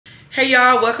Hey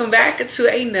y'all, welcome back to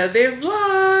another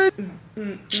vlog.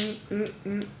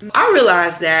 I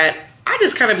realized that I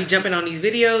just kind of be jumping on these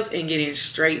videos and getting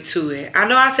straight to it. I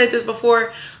know I said this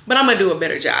before, but I'm gonna do a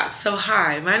better job. So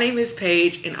hi, my name is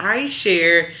Paige and I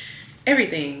share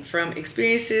everything from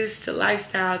experiences to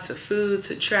lifestyle to food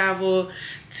to travel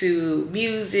to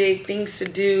music, things to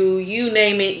do, you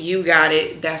name it, you got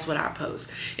it. That's what I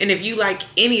post. And if you like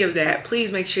any of that,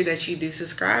 please make sure that you do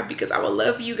subscribe because I would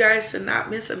love for you guys to not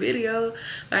miss a video.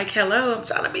 Like, hello, I'm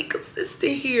trying to be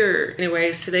consistent here.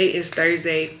 Anyways, today is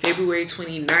Thursday, February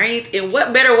 29th. And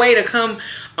what better way to come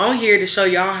on here to show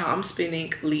y'all how I'm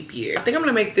spending leap year. I think I'm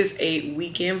gonna make this a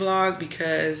weekend vlog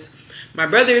because my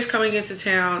brother is coming into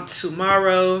town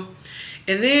tomorrow.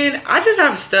 And then I just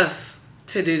have stuff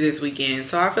to do this weekend.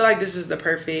 So I feel like this is the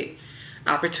perfect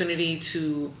opportunity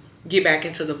to get back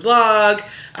into the vlog.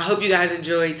 I hope you guys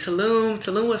enjoyed Tulum.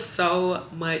 Tulum was so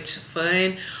much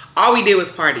fun. All we did was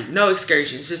party. No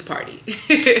excursions, just party.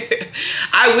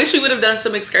 I wish we would have done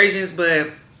some excursions,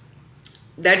 but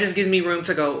that just gives me room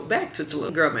to go back to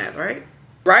Tulum. Girl math, right?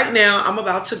 Right now, I'm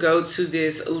about to go to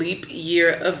this leap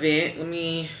year event. Let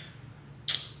me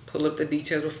pull up the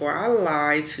details before I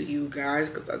lie to you guys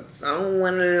because I don't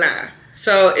want to lie.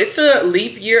 So it's a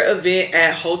leap year event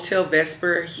at Hotel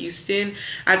Vesper, Houston.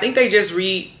 I think they just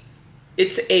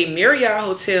it's a Marriott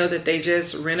hotel that they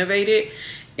just renovated.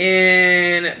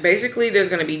 And basically there's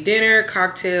going to be dinner,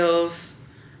 cocktails,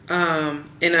 and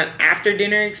an after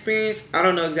dinner experience. I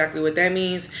don't know exactly what that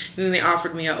means. And then they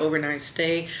offered me an overnight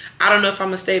stay. I don't know if I'm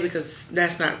going to stay because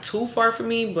that's not too far from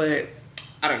me, but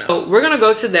I don't know. So we're going to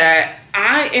go to that.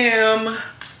 I am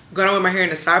gonna wear my hair in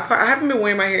the side part. I haven't been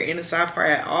wearing my hair in the side part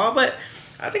at all, but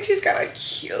I think she's kind of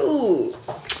cute.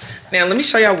 Now let me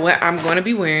show y'all what I'm going to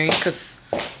be wearing,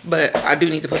 but I do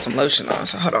need to put some lotion on,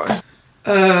 so hold on.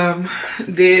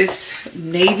 This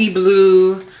navy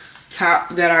blue top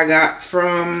that I got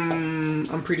from,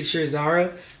 I'm pretty sure,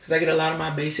 Zara, because I get a lot of my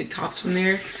basic tops from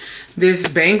there. This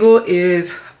bangle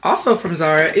is also from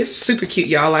Zara. It's super cute,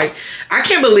 y'all. Like, I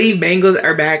can't believe bangles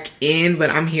are back in, but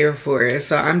I'm here for it.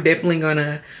 So I'm definitely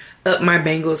gonna up my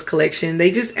bangles collection.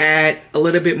 They just add a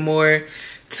little bit more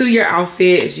to your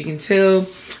outfit, as you can tell.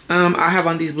 I have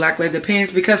on these black leather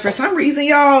pants because for some reason,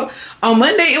 y'all, on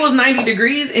Monday it was 90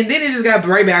 degrees and then it just got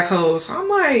right back cold. So I'm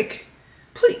like,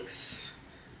 please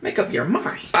make up your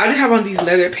mind. I just have on these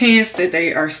leather pants that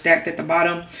they are stacked at the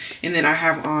bottom, and then I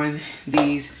have on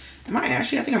these, am I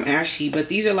ashy? I think I'm ashy, but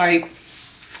these are like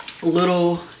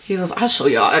little heels. I'll show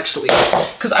y'all actually,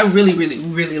 because I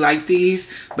really like these,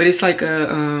 but it's like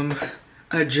a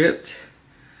dripped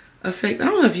effect. I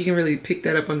don't know if you can really pick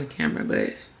that up on the camera,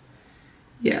 but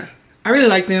yeah, I really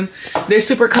like them. They're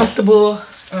super comfortable.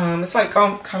 It's like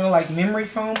kind of like memory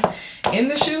foam in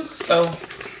the shoe. So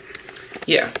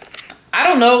yeah, I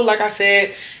don't know, like I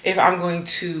said, if I'm going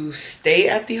to stay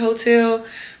at the hotel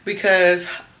because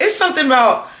it's something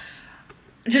about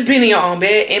just being in your own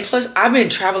bed. And plus I've been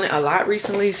traveling a lot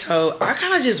recently, so I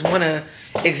kind of just want to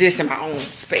exist in my own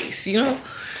space, you know.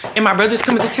 And my brother's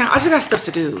coming to town. I just got stuff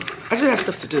to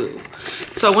do.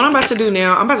 So what I'm about to do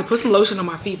now, I'm about to put some lotion on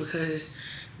my feet because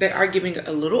they are getting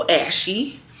a little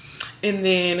ashy. And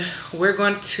then we're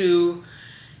going to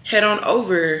head on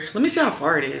over. Let me see how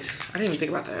far it is. I didn't even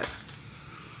think about that.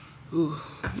 Ooh,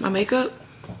 my makeup,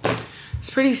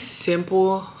 it's pretty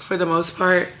simple for the most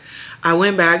part. I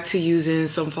went back to using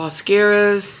some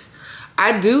mascaras.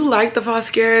 I do like the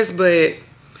mascaras, but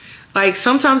like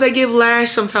sometimes they give lash,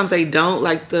 sometimes they don't,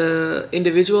 like the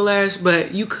individual lash,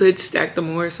 but you could stack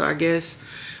them more. So I guess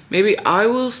maybe I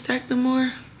will stack them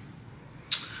more.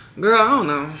 Girl, I don't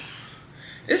know.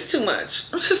 It's too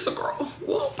much. I'm just a girl.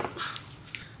 Whoa.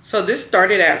 So this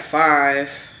started at 5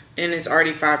 and it's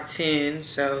already 5:10.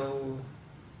 So,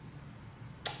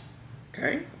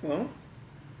 okay, well.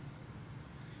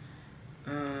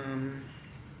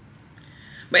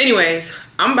 But anyways,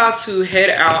 I'm about to head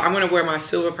out. I'm gonna wear my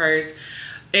silver purse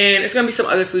and it's gonna be some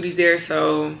other foodies there,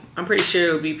 so I'm pretty sure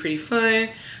it'll be pretty fun.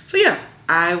 So yeah,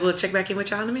 I will check back in with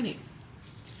y'all in a minute.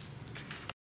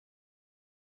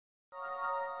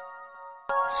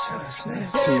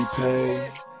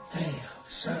 T-Pain,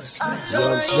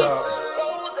 Young Jock.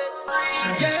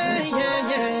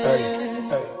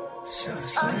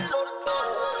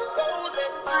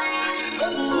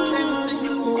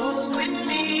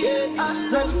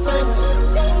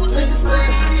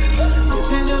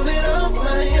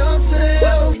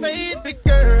 Baby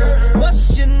girl,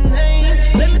 what's your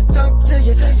name? Let me talk to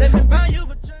you. Let me buy you a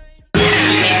drink.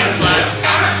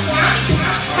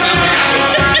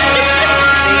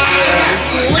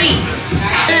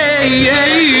 Hey,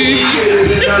 hey.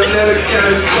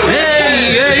 Hey,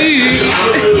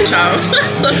 hey. y'all.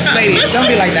 Ladies, don't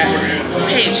be like that.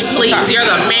 Paige, please, you're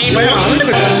the main Wait, hold on, one. let me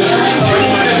put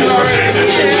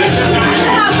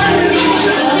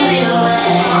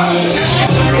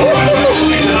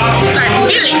Start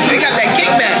feeling. They got that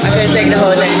kickback. I couldn't take the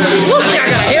whole thing. I think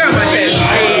I got a hair on my chest.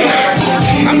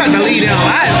 I'm about to leave them.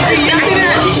 See, y'all see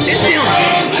that? It's them.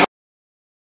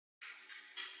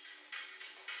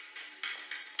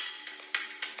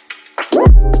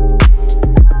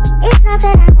 It's not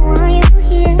that I don't want you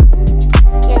here.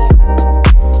 Yeah.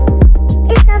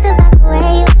 It's not about the way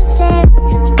you stare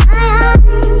into my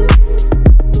eyes.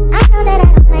 I know that I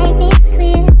don't make things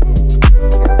clear.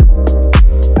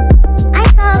 I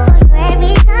fall for you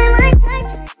every time I try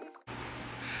to.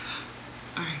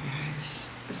 Alright guys,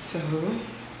 so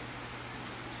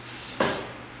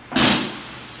I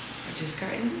just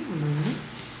got in the room.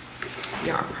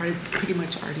 Y'all probably pretty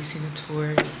much already seen the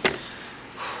tour.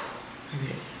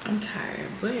 I'm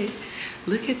tired, but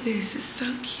look at this. It's so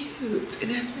cute. It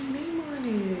has my name on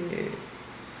it.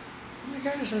 Oh my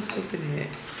gosh, let's open it.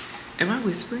 Am I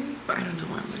whispering? Well, I don't know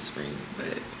why I'm whispering,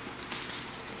 but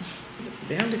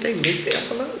damn, did they make the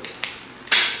envelope?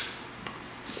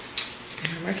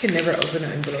 Damn, I can never open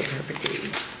an envelope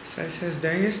perfectly. So it says,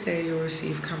 during your stay, you'll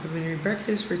receive complimentary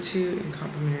breakfast for 2 and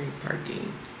complimentary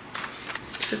parking.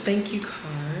 It's a thank you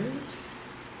card.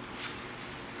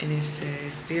 And it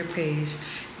says, Dear Paige,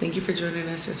 thank you for joining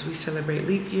us as we celebrate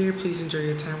leap year. Please enjoy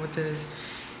your time with us,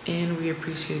 and we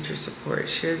appreciate your support.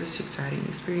 Share this exciting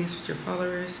experience with your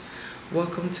followers.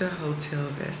 Welcome to Hotel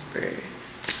Vesper.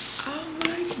 Oh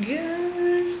my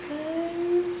gosh,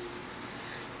 guys.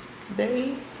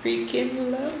 They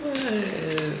freaking love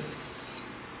us.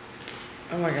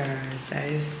 Oh my gosh, that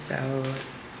is so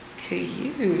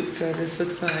cute. So this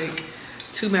looks like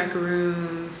 2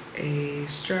 macaroons, a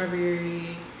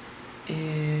strawberry,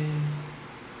 and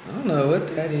I don't know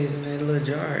what that is in that little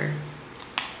jar.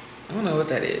 I don't know what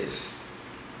that is.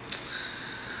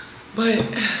 But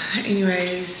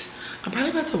anyways, I'm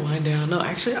probably about to wind down. No,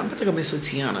 actually, I'm about to go mess with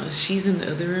Tiana. She's in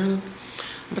the other room.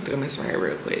 I'm about to go mess with her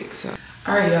real quick. So,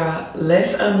 all right, y'all,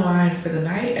 let's unwind for the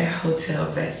night at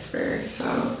Hotel Vesper.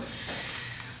 So,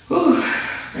 whew,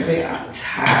 baby, I'm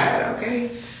tired,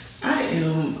 okay? I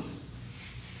am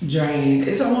drained.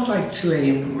 It's almost like 2 a.m.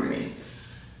 in the morning.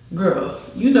 Girl,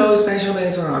 you know it's past your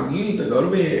bedtime. You need to go to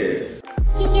bed.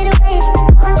 You get away,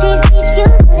 on trees, beach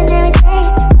views, living every day.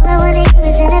 All I wanna do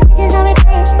is send the pictures on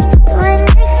replay. So right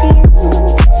next to you,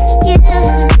 you do.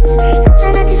 I'm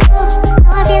trying not to show,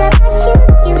 how I feel about you.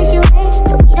 You wish you away,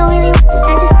 but we don't really want.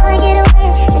 I just wanna get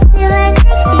away, and sit right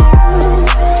next to you.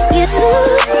 You do.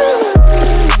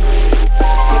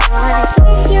 I wanna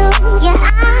kiss you, yeah,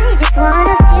 I just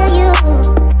wanna feel you,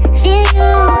 feel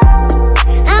you.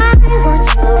 I want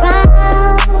you around,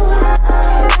 around.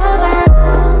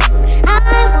 I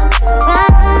want you around,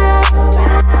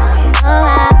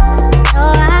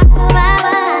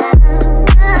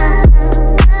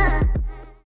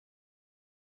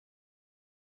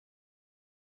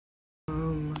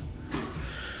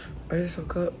 I just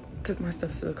woke up, took my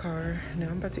stuff to the car. Now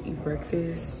I'm about to eat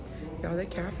breakfast. Y'all, that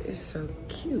cafe is so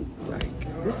cute.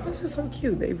 Like, this place is so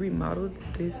cute. They remodeled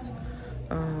this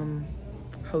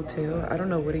hotel. I don't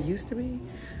know what it used to be,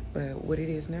 but what it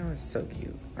is now is so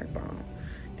cute. Like, bomb.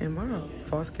 And my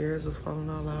false scares was falling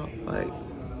all out. Like,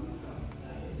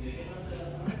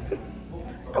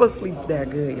 I was sleep that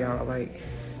good, y'all. Like,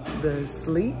 the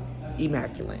sleep,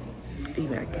 immaculate.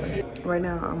 Immaculate. Right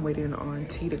now, I'm waiting on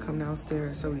T to come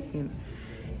downstairs so we can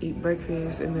eat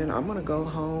breakfast, and then I'm gonna go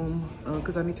home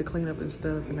because I need to clean up and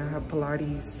stuff, and I have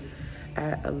Pilates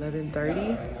at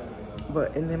 11:30.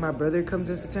 And then my brother comes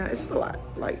into town. It's just a lot.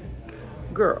 Like,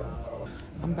 girl,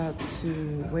 I'm about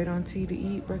to wait on T to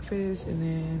eat breakfast, and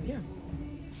then yeah,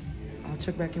 I'll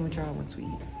check back in with y'all once we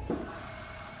eat.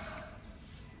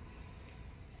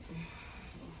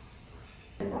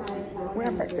 We're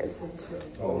at breakfast.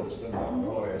 Oh, it's been a long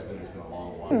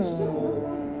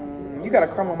while. You got a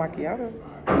caramel macchiato?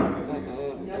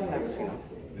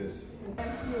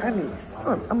 I need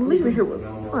something. I'm leaving here with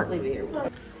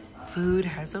something. Food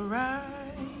has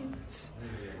arrived.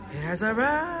 It has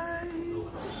arrived.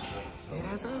 It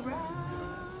has arrived.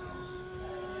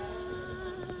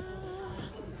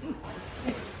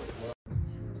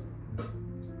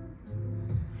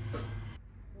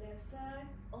 Left side,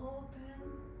 open.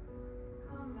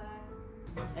 Come back.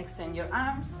 Extend your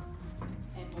arms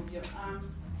and move your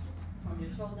arms from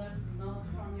your shoulders, not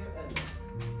from your elbows.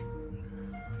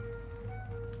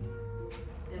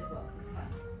 Let's go, it's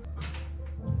fine.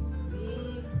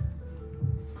 3,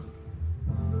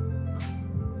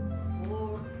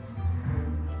 4.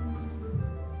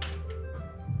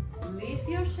 Lift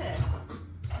your chest.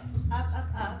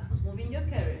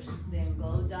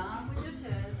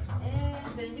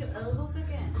 elbows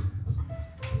again.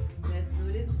 Let's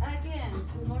do this again.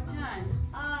 2 more times.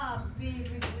 Up, big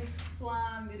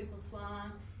swan, beautiful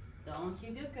swan. Don't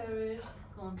hit your carriage.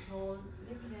 Control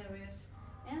the carriage.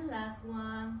 And last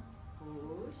one.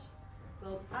 Push.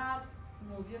 Go up.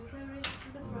 Move your carriage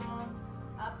to the front.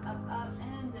 Up, up, up,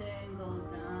 and then go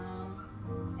down.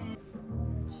 And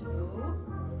 2.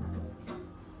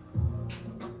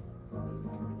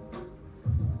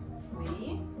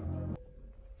 3.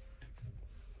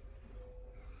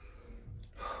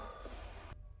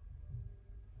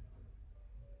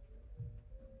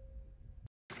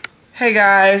 Hey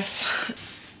guys,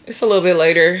 it's a little bit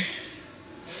later.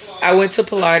 I went to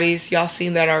Pilates. Y'all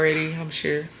seen that already, I'm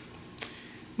sure.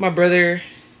 My brother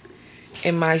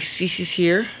and my Cece's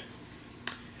here.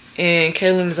 And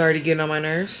Kaylin is already getting on my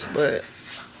nerves, but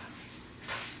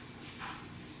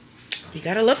you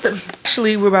gotta love them.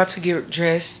 Actually, we're about to get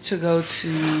dressed to go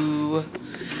to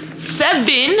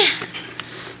 7.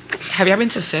 Have y'all been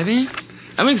to 7?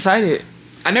 I'm excited.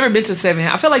 I've never been to 7.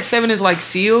 I feel like 7 is like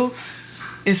Seal.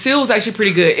 And Seal was actually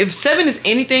pretty good. If 7 is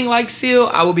anything like Seal,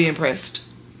 I will be impressed.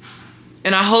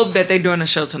 And I hope that they're doing a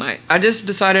show tonight. I just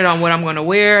decided on what I'm gonna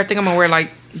wear. I think I'm gonna wear like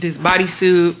this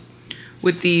bodysuit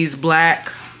with these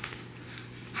black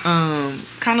kind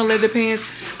of leather pants.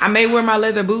 I may wear my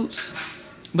leather boots,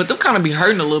 but them kind of be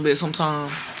hurting a little bit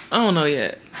sometimes. I don't know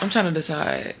yet. I'm trying to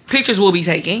decide. Pictures will be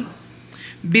taken.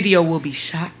 Video will be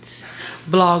shot.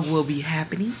 Vlog will be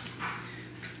happening.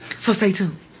 So stay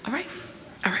tuned. All right?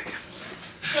 All right.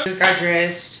 Just got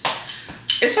dressed.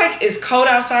 It's like it's cold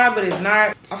outside, but it's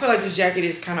not. I feel like this jacket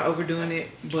is kind of overdoing it,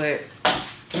 but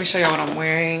let me show y'all what I'm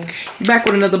wearing. Back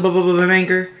with another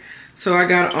banger. So I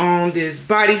got on this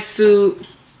bodysuit.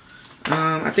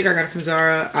 I think I got it from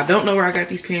Zara. I don't know where I got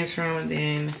these pants from. And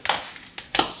then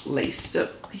laced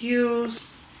up heels,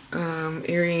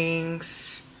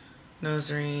 earrings,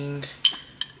 nose ring,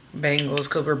 bangles,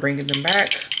 because we're bringing them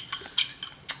back.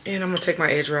 And I'm gonna take my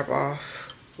edge wrap off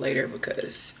later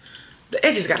because the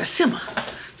edges gotta simmer.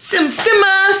 Simmer.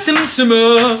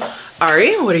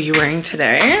 Ari, what are you wearing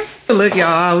today? Look,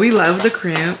 y'all, we love the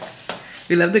crimps.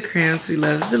 We love the crimps. We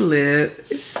love the lip.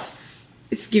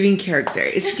 It's giving character.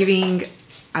 It's giving,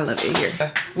 I love it here.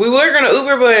 We were gonna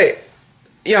Uber, but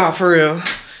y'all, for real,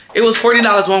 it was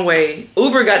 $40 one way.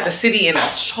 Uber got the city in a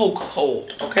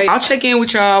chokehold, okay? I'll check in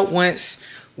with y'all once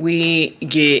we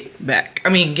get back. I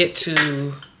mean, get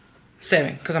to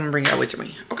 7, because I'm gonna bring y'all with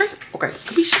me. Okay? Okay.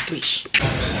 Capiche.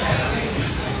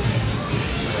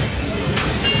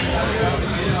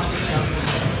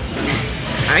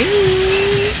 Hi.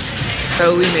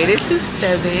 So we made it to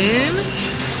 7.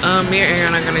 Me and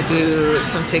Aaron are gonna do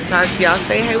some TikToks. Y'all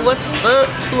say, hey, what's up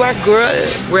to our girl?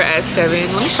 We're at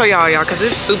 7. Let me show y'all, because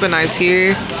it's super nice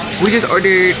here. We just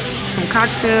ordered some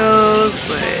cocktails,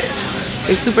 but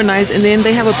it's super nice. And then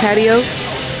they have a patio.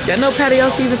 Y'all know patio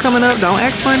season coming up. Don't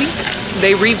act funny.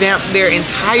 They revamped their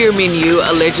entire menu,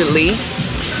 allegedly.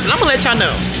 And I'm gonna let y'all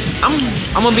know.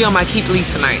 I'm gonna be on my keep leave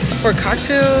tonight. For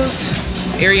cocktails,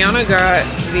 Ariana got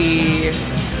the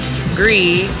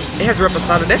Gree. It has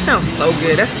reposado. That sounds so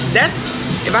good. That's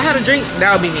if I had a drink,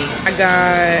 that would be me. I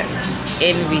got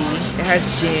Envy. It has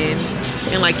gin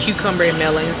and like cucumber and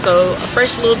melon. So a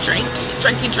fresh little drink,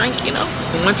 you know.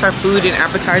 Once our food and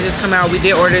appetizers come out, we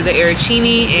did order the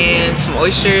arancini and some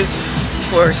oysters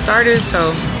for starters.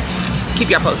 So keep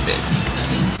y'all posted.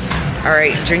 All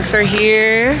right, drinks are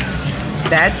here.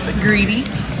 That's Greedy.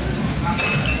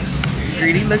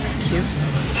 Greedy looks cute.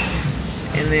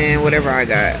 And then whatever I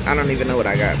got, I don't even know what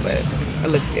I got, but it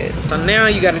looks good. So now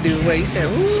you gotta do what you said.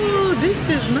 Ooh, this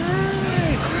is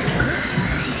nice.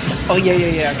 Oh yeah.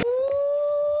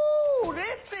 Ooh,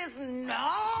 this is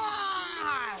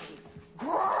nice.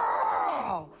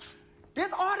 Girl,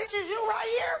 this all this is you right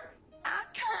here?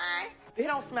 Okay. It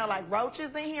don't smell like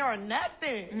roaches in here or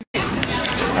nothing.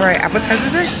 All right,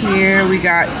 appetizers are here. We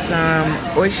got some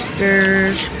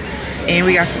oysters and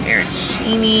we got some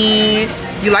arancini.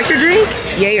 You like your drink?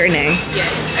 Yay or nay?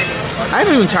 Yes, I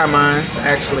didn't even try mine,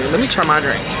 actually. Let me try my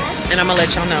drink. And I'm gonna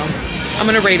let y'all know. I'm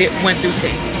gonna rate it 1 through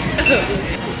 10.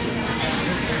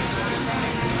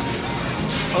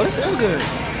 Oh, this feels good.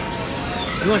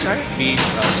 You wanna try it?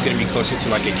 It's gonna be closer to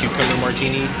like a cucumber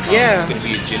martini. Yeah. It's gonna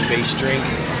be a gin-based drink.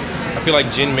 I feel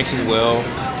like gin mixes well.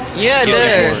 Yeah, it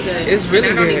does. It's really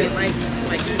I don't good. even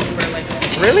like cucumber like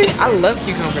that. Really? I love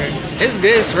cucumber. It's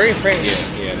good. It's very fresh.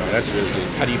 Yeah, no, that's really good.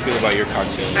 How do you feel about your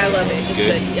cocktail? I love it. It's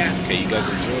good, yeah. Okay, you guys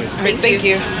enjoy. All right, thank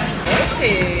you.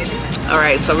 Excited. All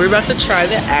right, so we're about to try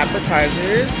the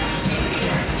appetizers.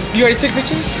 You already took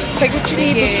pictures? Take what you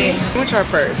need. Yeah. I'm gonna try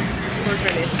first. We'll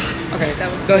try this. Okay,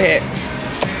 That was go ahead.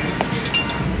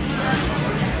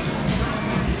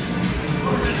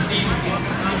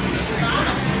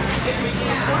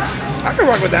 I can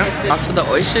work with that. Also, the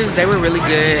oysters, they were really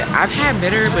good. I've had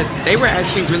better, but they were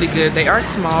actually really good. They are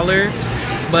smaller,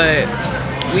 but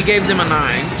we gave them a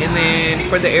 9. And then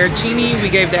for the arancini, we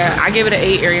gave that, I gave it an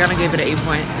 8. Ariana gave it an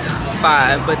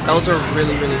 8.5. But those are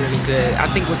really, really, really good. I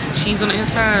think with some cheese on the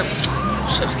inside,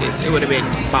 chef's kiss, it would have been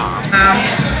bomb.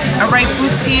 All right,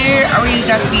 food's here. I already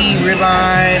got the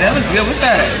ribeye. That looks good. What's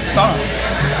that? Sauce.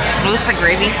 It looks like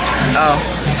gravy. Oh.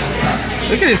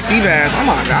 Look at this sea bass. Oh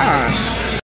my gosh.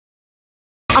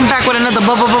 I'm back with another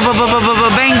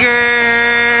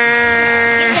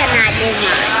banger.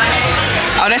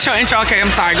 Oh, that's your intro. Okay,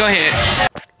 I'm sorry. Go ahead.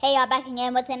 Hey y'all, back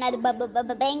again with another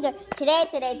banger. Today.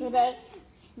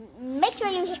 Make sure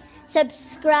you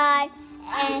subscribe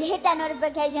and hit that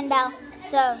notification bell.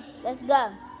 So, let's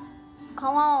go.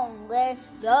 Come on, let's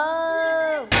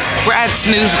go. We're at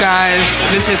Snooze, guys.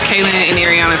 This is Kaylin and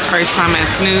Ariana's first time at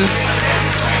Snooze.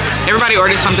 Everybody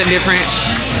ordered something different,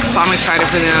 so I'm excited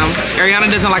for them.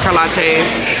 Ariana doesn't like her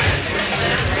lattes.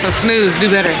 So Snooze, do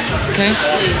better, okay?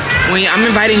 When I'm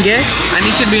inviting guests, I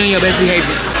need you to be on your best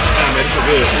behavior.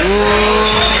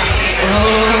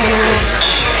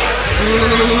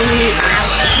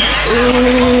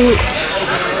 Ooh.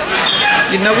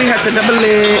 You know we had to double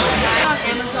it.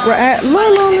 We're at La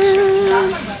La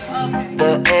Land.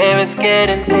 The air is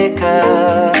getting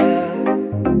thicker.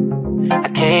 I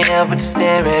can't help but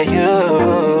stare at you.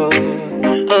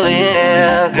 Oh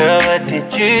yeah, girl, what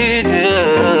did you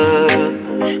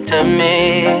do to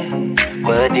me?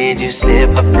 What did you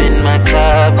slip up in my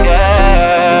top,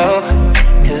 girl?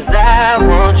 'Cause I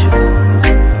want you.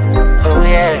 Oh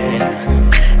yeah,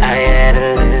 I had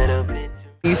a little bit.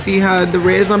 You see how the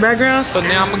red is my background? So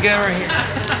now I'm gonna get right here.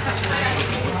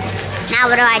 Now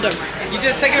what do I do? You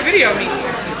just taking a video of me.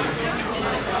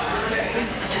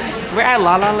 We're at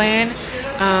La La Land.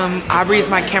 Aubrey is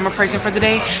my camera person for the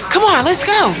day. Come on, let's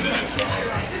go.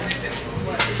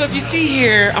 So if you see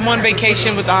here, I'm on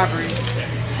vacation with Aubrey.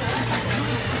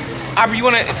 Aubrey, you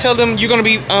wanna tell them you're gonna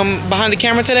be behind the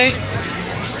camera today?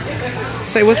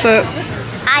 Say what's up.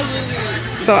 Hi.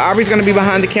 So Aubrey's gonna be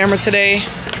behind the camera today.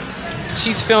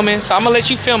 She's filming, so I'm gonna let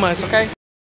you film us, okay?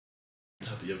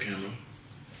 Top of your camera.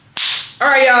 All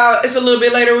right, y'all. It's a little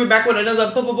bit later. We're back with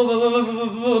another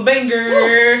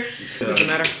banger. Doesn't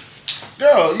matter.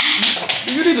 Girl,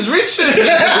 you need to drink shit.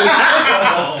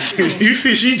 You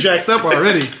see, she jacked up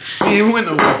already. He ain't went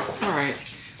nowhere. All right,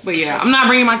 but yeah, I'm not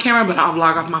bringing my camera, but I'll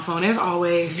vlog off my phone as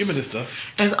always. Give me this stuff.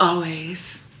 As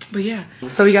always. But yeah.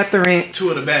 So we got the rent. 2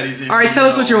 of the baddies in. All right, tell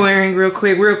us what you're wearing, real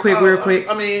quick.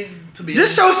 I mean, to be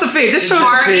just show us the fit. Just show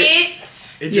us the fit.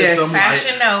 It just Yes. some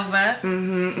Fashion Nova.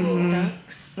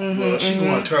 Well, she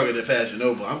going Target and Fashion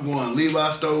Nova. I'm going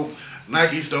Levi store,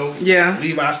 Nike store, Yeah.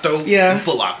 Levi store, Yeah. and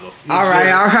Foot Locker. All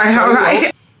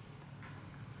right.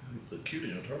 Look cute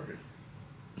in your Target.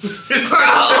 Be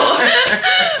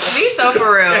so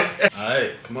for real. All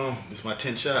right, come on. This is my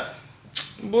 10th shot.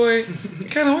 Boy,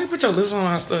 Kaylin, why you put your lips on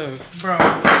our stuff? Bro,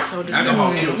 that's so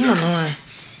Alcohol disgusting. kills I don't her. know.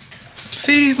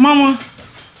 See,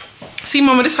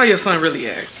 mama, this how your son really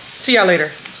act. See y'all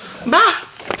later. Bye.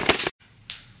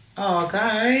 Oh,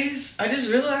 guys, I just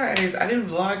realized I didn't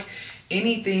vlog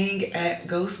anything at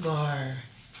Ghost Bar.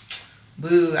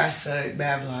 Boo, I suck.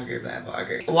 Bad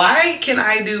vlogger. Why can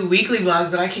I do weekly vlogs,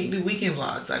 but I can't do weekend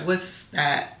vlogs? Like, what's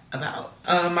that about?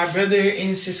 My brother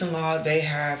and sister-in-law, they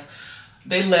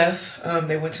left.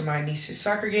 They went to my niece's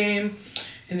soccer game,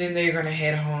 and then they're gonna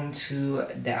head home to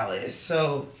Dallas.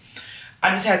 So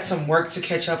I just had some work to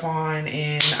catch up on,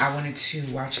 and I wanted to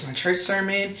watch my church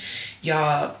sermon.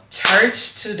 Y'all,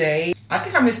 church today, I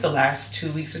think I missed the last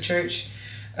 2 weeks of church.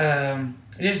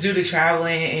 Just due to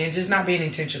traveling and just not being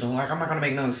intentional. Like, I'm not gonna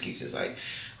make no excuses. Like,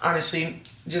 honestly,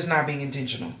 just not being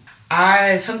intentional.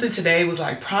 Something today was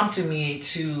like prompting me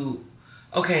to,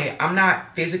 okay, I'm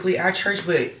not physically at church,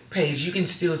 but Paige, you can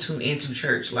still tune into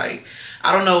church. Like,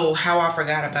 I don't know how I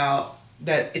forgot about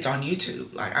that it's on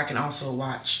YouTube. Like, I can also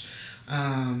watch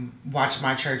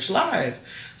my church live.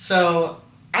 So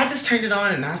I just turned it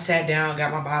on and I sat down,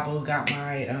 got my Bible, got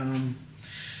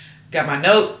my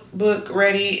notebook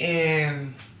ready,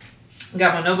 and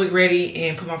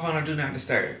put my phone on Do Not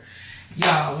Disturb.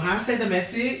 Y'all, when I say the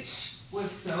message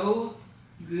was so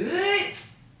good,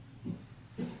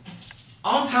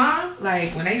 on time,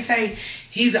 like when they say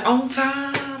he's the on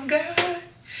time God,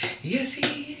 yes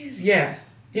he is. Yeah,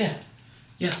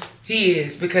 he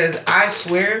is, because I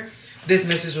swear this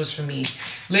message was for me.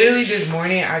 Literally this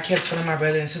morning, I kept telling my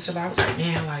brother and sister, I was like,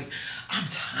 man, like, I'm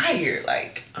tired.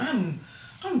 Like, I'm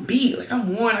I'm beat, like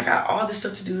I'm worn, I got all this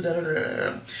stuff to do, da, da, da,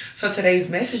 da. So today's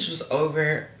message was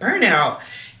over burnout,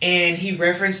 and he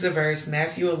referenced the verse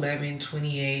Matthew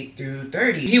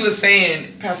 11:28-30. He was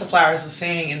saying, Pastor Flowers was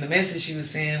saying in the message, he was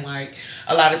saying like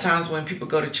a lot of times when people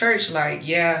go to church, like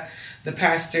yeah, the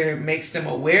pastor makes them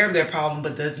aware of their problem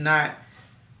but does not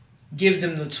give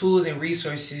them the tools and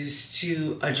resources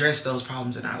to address those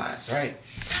problems in our lives, right?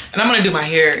 And I'm gonna do my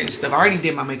hair and stuff. I already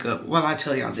did my makeup while I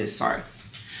tell y'all this, sorry.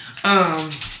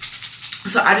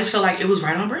 So I just felt like it was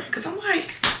right on brand, because I'm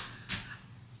like,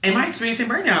 am I experiencing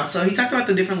burnout? So he talked about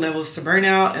the different levels to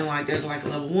burnout, and like there's like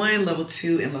level 1, level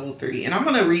 2, and level 3. And I'm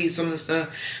gonna read some of the stuff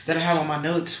that I have on my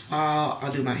notes while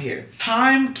I do my hair.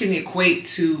 Time can equate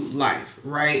to life,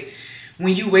 right?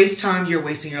 When you waste time, you're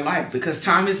wasting your life, because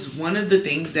time is one of the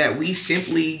things that we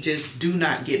simply just do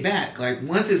not get back. Like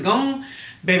once it's gone,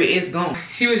 baby, it's gone.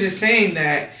 He was just saying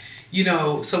that, you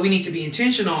know, so we need to be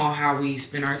intentional on how we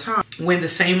spend our time. When the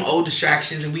same old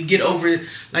distractions, and we get over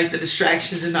like the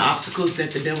distractions and the obstacles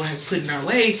that the devil has put in our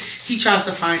way, he tries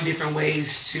to find different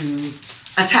ways to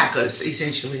attack us,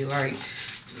 essentially, like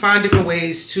find different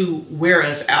ways to wear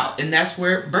us out. And that's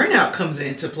where burnout comes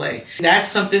into play. That's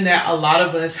something that a lot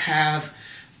of us have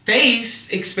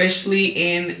faced, especially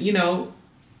in, you know,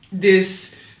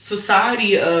 this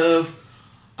society of,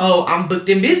 oh, I'm booked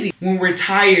and busy. When we're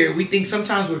tired, we think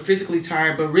sometimes we're physically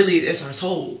tired, but really it's our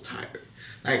soul tired.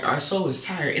 Like our soul is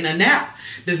tired, and a nap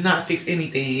does not fix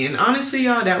anything. And honestly,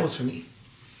 y'all, that was for me.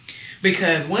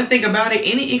 Because one thing about it,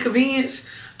 any inconvenience,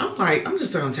 I'm like, I'm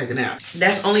just gonna take a nap.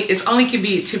 It's only can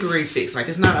be a temporary fix. Like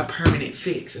it's not a permanent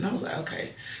fix. And I was like,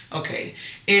 okay.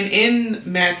 And in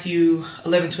Matthew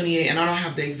 11:28, and I don't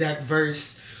have the exact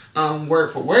verse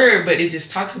word for word, but it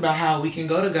just talks about how we can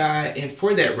go to God and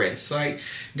for that rest. Like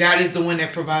God is the one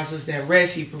that provides us that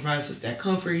rest. He provides us that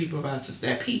comfort. He provides us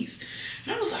that peace.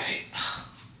 And I was like,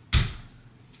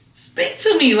 speak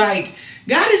to me. Like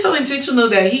God is so intentional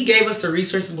that he gave us the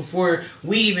resources before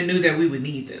we even knew that we would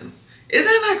need them. Isn't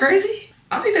that not crazy?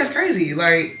 I think that's crazy.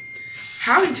 Like,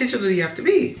 how intentional do you have to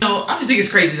be? No, I just think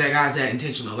it's crazy that God's that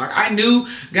intentional. Like I knew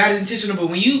God is intentional, but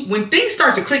when things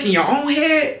start to click in your own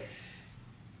head,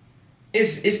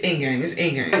 it's in game. It's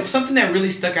in game. Something that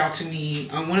really stuck out to me,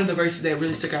 one of the verses that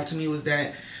really stuck out to me was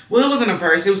that, well, it wasn't a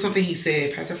verse, it was something he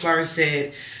said. Pastor Flowers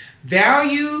said,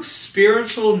 value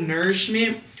spiritual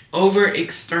nourishment over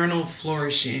external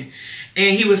flourishing.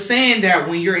 And he was saying that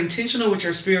when you're intentional with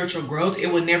your spiritual growth,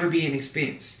 it will never be an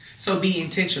expense. So be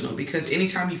intentional, because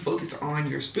anytime you focus on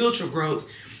your spiritual growth,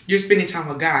 you're spending time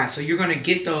with God. So you're going to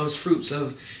get those fruits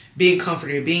of being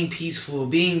comforted, being peaceful,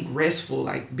 being restful,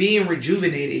 like being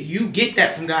rejuvenated. You get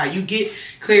that from God. You get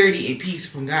clarity and peace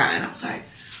from God. And I was like,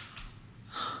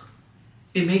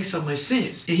 it makes so much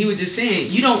sense. And he was just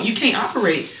saying, you can't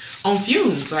operate on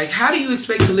fumes. Like, how do you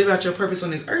expect to live out your purpose on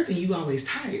this earth and you always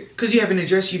tired? Because you haven't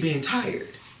addressed you being tired.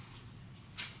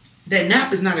 That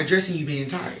nap is not addressing you being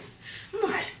tired. I'm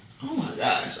like, oh my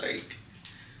gosh, like,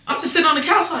 I'm just sitting on the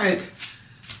couch like,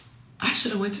 I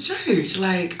should have went to church.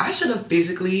 Like, I should have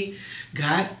physically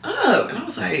got up. And I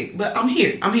was like, but I'm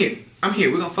here. We're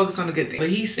going to focus on the good thing. But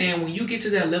he's saying when you get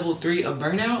to that level 3 of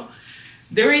burnout,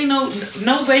 there ain't no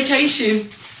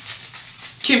vacation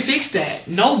can fix that.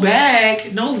 No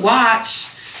bag, no watch,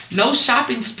 no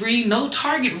shopping spree, no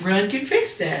Target run can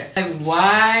fix that. Like,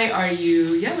 why are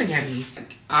you yelling at me?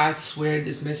 Like, I swear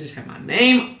this message had my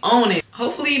name on it.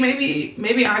 Hopefully,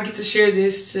 maybe I get to share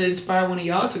this to inspire one of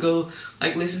y'all to go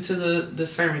like listen to the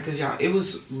sermon, because y'all, it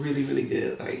was really, really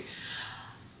good. Like,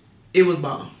 it was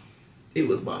bomb. It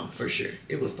was bomb for sure.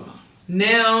 It was bomb.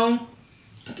 Now,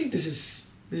 I think this is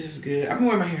good. I'm gonna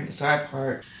wear my hair in the side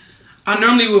part. I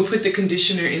normally would put the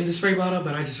conditioner in the spray bottle,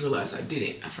 but I just realized I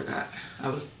didn't. I forgot. I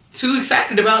was too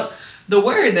excited about the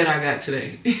word that I got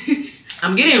today.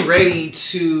 I'm getting ready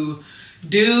to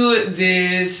do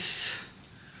this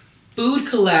food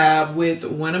collab with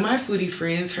one of my foodie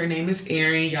friends. Her name is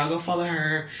Erin. Y'all go follow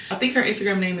her. I think her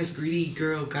Instagram name is Greedy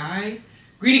Girls Guide.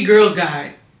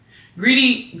 Yeah,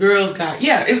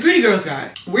 it's Greedy Girls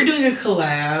Guide. We're doing a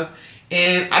collab,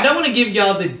 and I don't want to give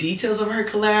y'all the details of her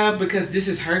collab because this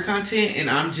is her content and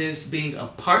I'm just being a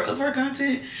part of her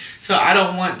content. So I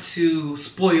don't want to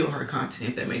spoil her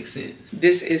content, if that makes sense.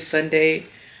 This is Sunday,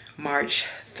 March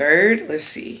 3rd. Let's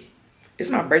see. It's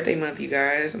my birthday month, you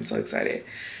guys. I'm so excited.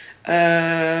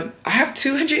 I have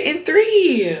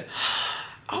 203.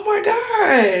 Oh my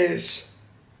gosh.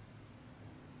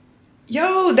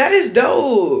 Yo, that is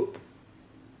dope.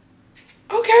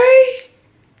 Okay.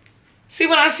 See,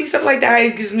 when I see stuff like that,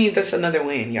 it gives me that's another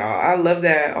win, y'all. I love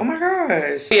that. Oh my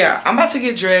gosh. Yeah, I'm about to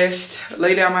get dressed,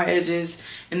 lay down my edges,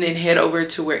 and then head over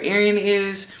to where Erin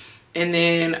is. And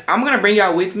then I'm gonna bring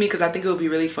y'all with me because I think it would be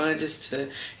really fun just to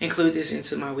include this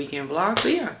into my weekend vlog.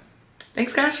 But yeah,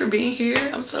 thanks guys for being here.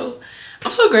 I'm so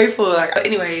grateful. Like,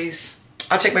 anyways,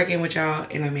 I'll check back in with y'all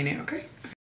in a minute, okay?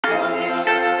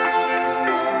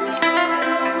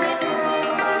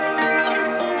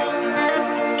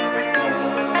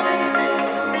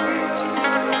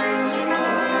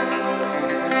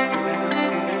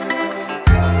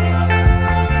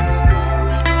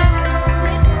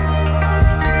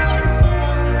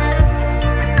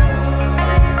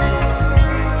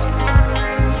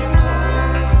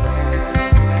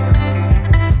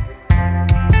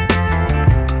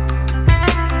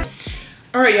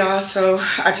 All right, y'all, so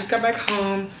I just got back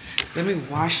home. Let me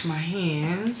wash my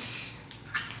hands.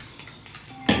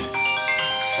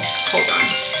 Hold on.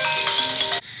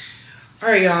 All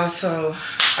right, y'all, so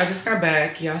I just got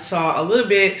back. Y'all saw a little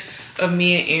bit of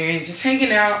me and Erin just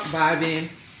hanging out, vibing.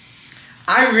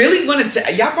 I really wanted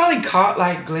to, y'all probably caught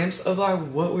like glimpse of like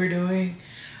what we're doing,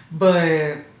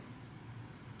 but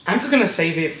I'm just gonna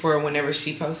save it for whenever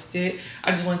she posts it.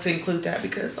 I just want to include that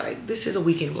because like this is a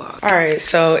weekend vlog. All right,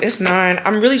 so it's 9.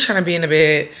 I'm really trying to be in the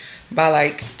bed by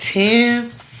like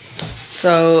 10.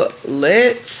 So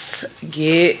let's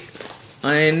get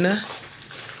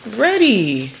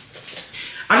ready.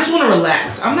 I just want to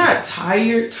relax. I'm not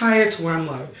tired to where I'm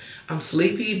like, I'm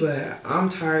sleepy, but I'm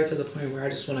tired to the point where I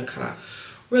just want to kind of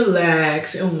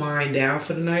relax and wind down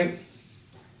for the night.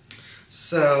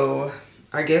 So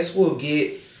I guess we'll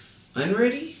get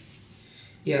unready.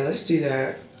 Yeah, let's do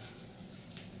that.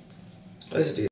 Let's do